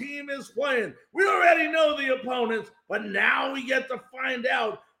your team is playing. We already know the opponents, but now we get to find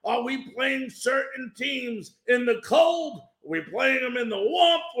out, are we playing certain teams in the cold? We're playing them in the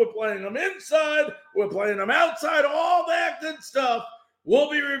warmth. We're playing them inside. We're playing them outside. All that good stuff will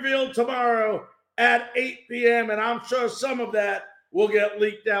be revealed tomorrow at 8 p.m., and I'm sure some of that will get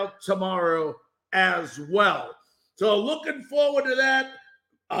leaked out tomorrow as well. So looking forward to that.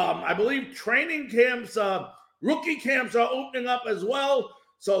 I believe training camps, rookie camps are opening up as well.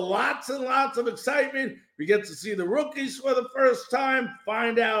 So lots and lots of excitement. We get to see the rookies for the first time,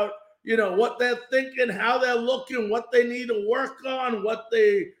 find out, what they're thinking, how they're looking, what they need to work on, what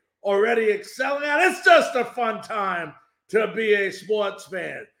they already excelling at. It's just a fun time to be a sports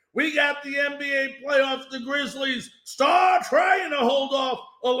fan. We got the NBA playoffs. The Grizzlies start trying to hold off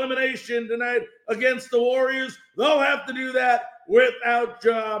elimination tonight against the Warriors. They'll have to do that without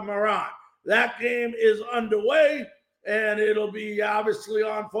Ja Morant. That game is underway, and it'll be obviously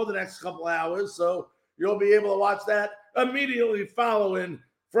on for the next couple hours, so you'll be able to watch that immediately following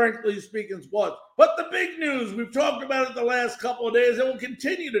Frankly Speaking Sports. But the big news, we've talked about it the last couple of days, and we'll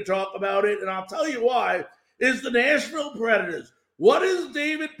continue to talk about it, and I'll tell you why, is the Nashville Predators. What is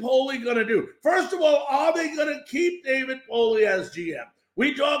David Poile going to do? First of all, are they going to keep David Poile as GM?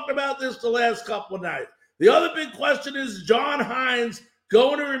 We talked about this the last couple of nights. The other big question is John Hines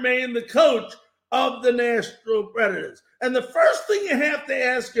going to remain the coach of the Nashville Predators? And the first thing you have to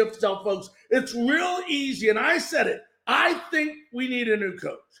ask yourself, folks, it's real easy, and I said it. I think we need a new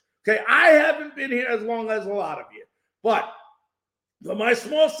coach. Okay, I haven't been here as long as a lot of you, but for my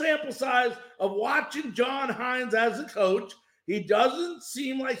small sample size of watching John Hines as a coach, he doesn't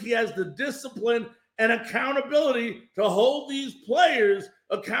seem like he has the discipline and accountability to hold these players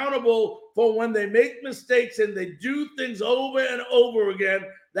accountable for when they make mistakes and they do things over and over again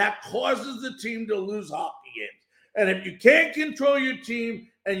that causes the team to lose hockey games. And if you can't control your team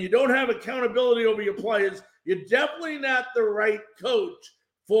and you don't have accountability over your players, you're definitely not the right coach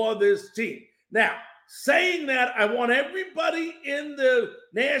for this team. Now, saying that, I want everybody in the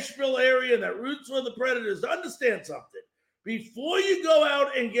Nashville area that roots for the Predators to understand something. Before you go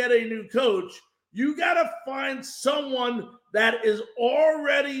out and get a new coach, you got to find someone that is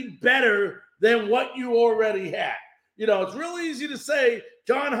already better than what you already have. You know, it's real easy to say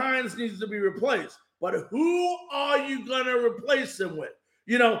John Hines needs to be replaced, but who are you going to replace him with?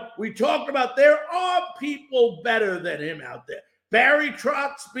 You know, we talked about there are people better than him out there. Barry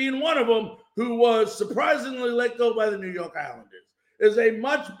Trotz being one of them, who was surprisingly let go by the New York Islanders, is a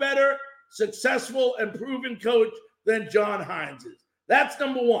much better, successful, and proven coach than John Hines is. That's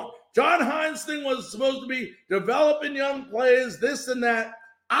number one. John Hines' thing was supposed to be developing young players, this and that.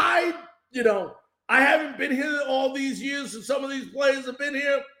 I haven't been here all these years, and some of these players have been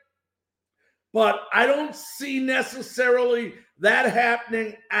here, but I don't see necessarily that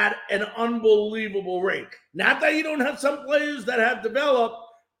happening at an unbelievable rate. Not that you don't have some players that have developed,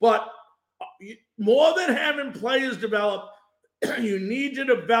 but more than having players develop, you need to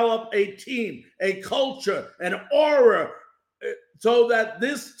develop a team, a culture, an aura, so that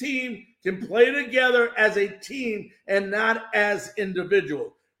this team can play together as a team and not as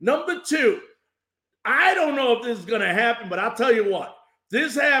individuals. Number two, I don't know if this is going to happen, but I'll tell you what.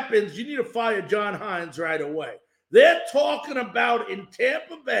 This happens, you need to fire John Hines right away. They're talking about in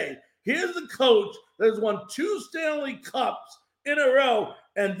Tampa Bay, here's a coach that has won 2 Stanley Cups in a row,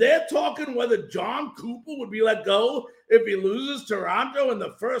 and they're talking whether John Cooper would be let go if he loses Toronto in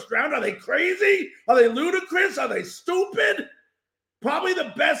the first round. Are they crazy? Are they ludicrous? Are they stupid? Probably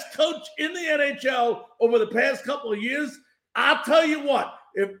the best coach in the NHL over the past couple of years. I'll tell you what,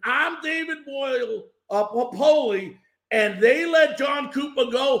 if I'm David Poile, and they let John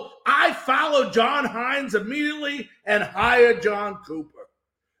Cooper go, I follow John Hines immediately and hire John Cooper.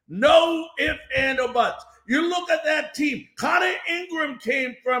 No ifs, and or buts. You look at that team. Connor Ingram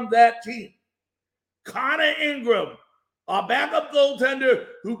came from that team. Connor Ingram, our backup goaltender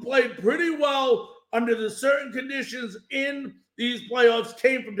who played pretty well under the certain conditions in these playoffs,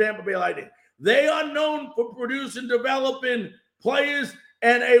 came from Tampa Bay Lightning. They are known for producing, developing players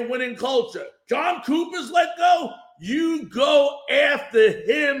and a winning culture. John Cooper's let go. You go after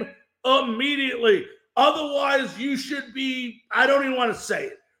him immediately. Otherwise, you should be, I don't even want to say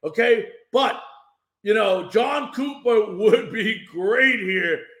it, okay? But, you know, John Cooper would be great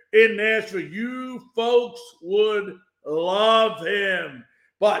here in Nashville. You folks would love him.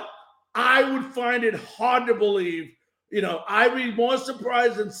 But I would find it hard to believe, you know, I'd be more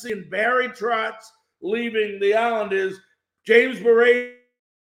surprised than seeing Barry Trotz leaving the Islanders, James Borrego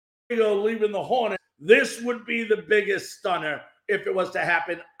leaving the Hornets. This would be the biggest stunner if it was to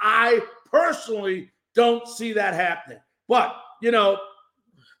happen. I personally don't see that happening. But, you know,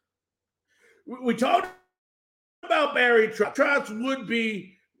 we talked about Barry Trotz. Trotz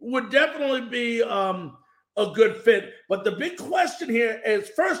would definitely be a good fit. But the big question here is,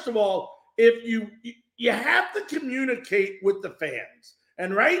 first of all, if you have to communicate with the fans.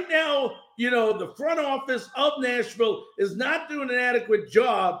 And right now, you know, the front office of Nashville is not doing an adequate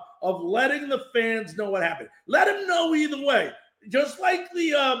job of letting the fans know what happened. Let them know either way. Just like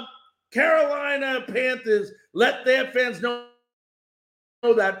the Carolina Panthers let their fans know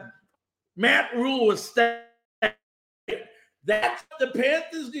that Matt Rule was staying. That's what the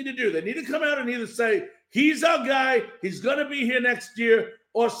Panthers need to do. They need to come out and either say, he's our guy, he's going to be here next year,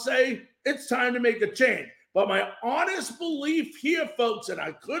 or say it's time to make a change. But my honest belief here, folks, and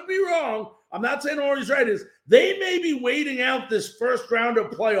I could be wrong, I'm not saying Ori's right, is they may be waiting out this first round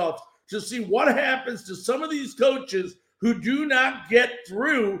of playoffs to see what happens to some of these coaches who do not get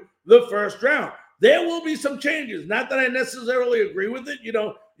through the first round. There will be some changes. Not that I necessarily agree with it. You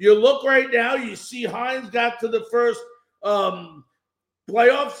know, you look right now, you see Hines got to the first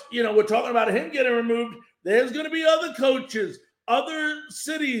playoffs. You know, we're talking about him getting removed. There's going to be other coaches, other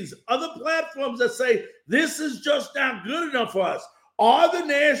cities, other platforms that say this is just not good enough for us. Are the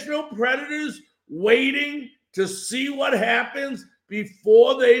Nashville Predators waiting to see what happens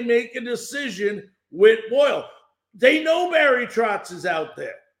before they make a decision with Boyle? They know Barry Trotz is out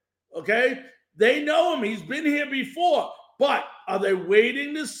there, okay? They know him. He's been here before. But are they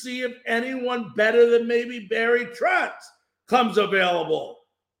waiting to see if anyone better than maybe Barry Trotz comes available?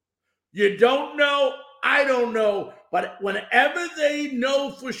 You don't know. I don't know. But whenever they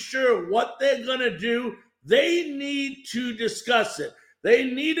know for sure what they're going to do, they need to discuss it. They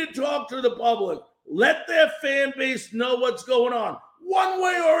need to talk to the public. Let their fan base know what's going on. One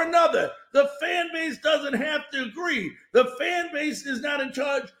way or another. The fan base doesn't have to agree. The fan base is not in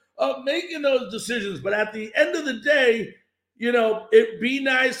charge of making those decisions. But at the end of the day, you know, it'd be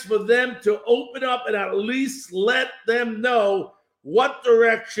nice for them to open up and at least let them know what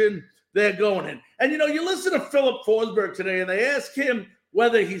direction they're going in. And, you know, you listen to Philip Forsberg today, and they ask him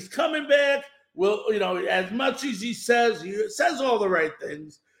whether he's coming back. Well, you know, as much as he says all the right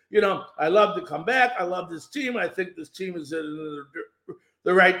things. You know, I love to come back. I love this team. I think this team is in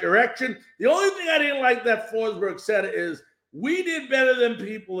the right direction. The only thing I didn't like that Forsberg said is, we did better than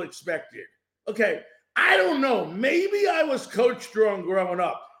people expected. Okay, I don't know. Maybe I was coached wrong growing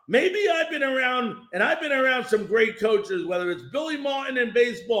up. Maybe I've been around some great coaches, whether it's Billy Martin in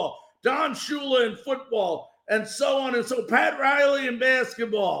baseball, Don Shula in football, and so on and so, Pat Riley in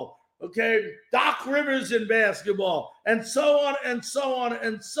basketball, okay, Doc Rivers in basketball, and so on and so on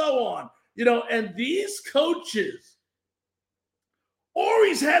and so on. You know, and these coaches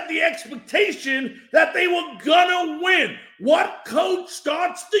always had the expectation that they were gonna win. What coach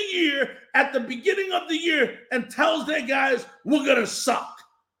starts the year at the beginning of the year and tells their guys, we're gonna suck.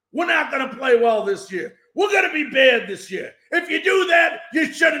 We're not gonna play well this year. We're gonna be bad this year. If you do that, you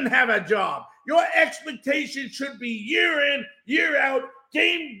shouldn't have a job. Your expectation should be year in, year out,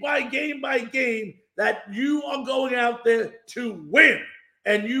 game by game by game, that you are going out there to win.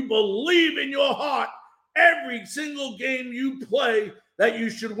 And you believe in your heart every single game you play that you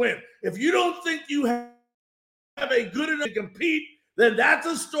should win. If you don't think you have a good enough to compete, then that's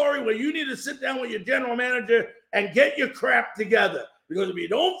a story where you need to sit down with your general manager and get your crap together. Because if you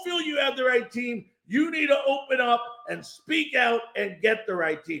don't feel you have the right team, you need to open up and speak out and get the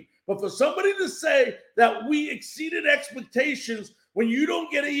right team. But for somebody to say that we exceeded expectations when you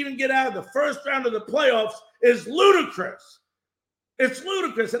don't even get out of the first round of the playoffs is ludicrous. It's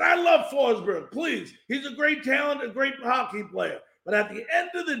ludicrous. And I love Forsberg. Please. He's a great talent, a great hockey player. But at the end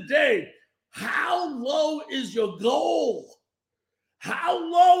of the day, how low is your goal? How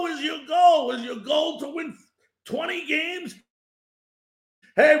low is your goal? Is your goal to win 20 games?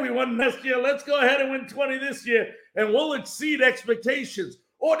 Hey, we won last year. Let's go ahead and win 20 this year, and we'll exceed expectations.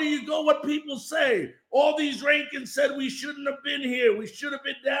 Or do you go what people say? All these rankings said we shouldn't have been here. We should have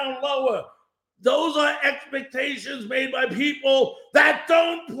been down lower. Those are expectations made by people that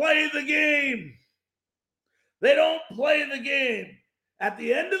don't play the game. They don't play the game. At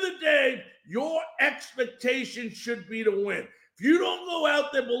the end of the day, your expectation should be to win. If you don't go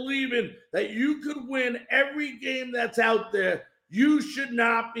out there believing that you could win every game that's out there, you should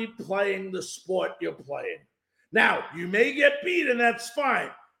not be playing the sport you're playing. Now, you may get beat, and that's fine,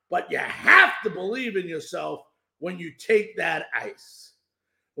 but you have to believe in yourself when you take that ice.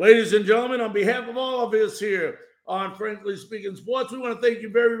 Ladies and gentlemen, on behalf of all of us here on Frankly Speaking Sports, we want to thank you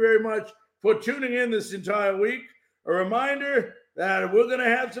very, very much for tuning in this entire week. A reminder that we're going to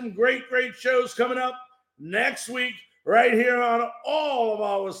have some great, great shows coming up next week right here on all of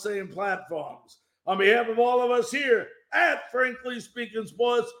our same platforms. On behalf of all of us here at Frankly Speaking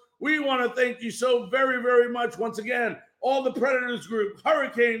Sports, we want to thank you so very, very much. Once again, all the Predators group,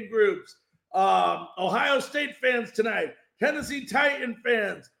 Hurricane groups, Ohio State fans tonight, Tennessee Titan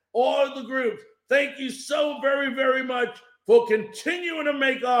fans, all of the groups, thank you so very, very much for continuing to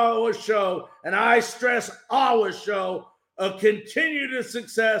make our show, and I stress our show, a continued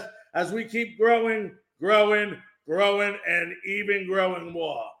success as we keep growing, and even growing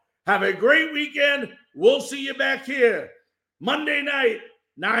more. Have a great weekend. We'll see you back here Monday night,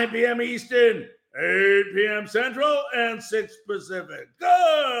 9 p.m. Eastern, 8 p.m. Central, and 6 Pacific. Good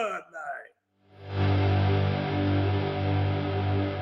night.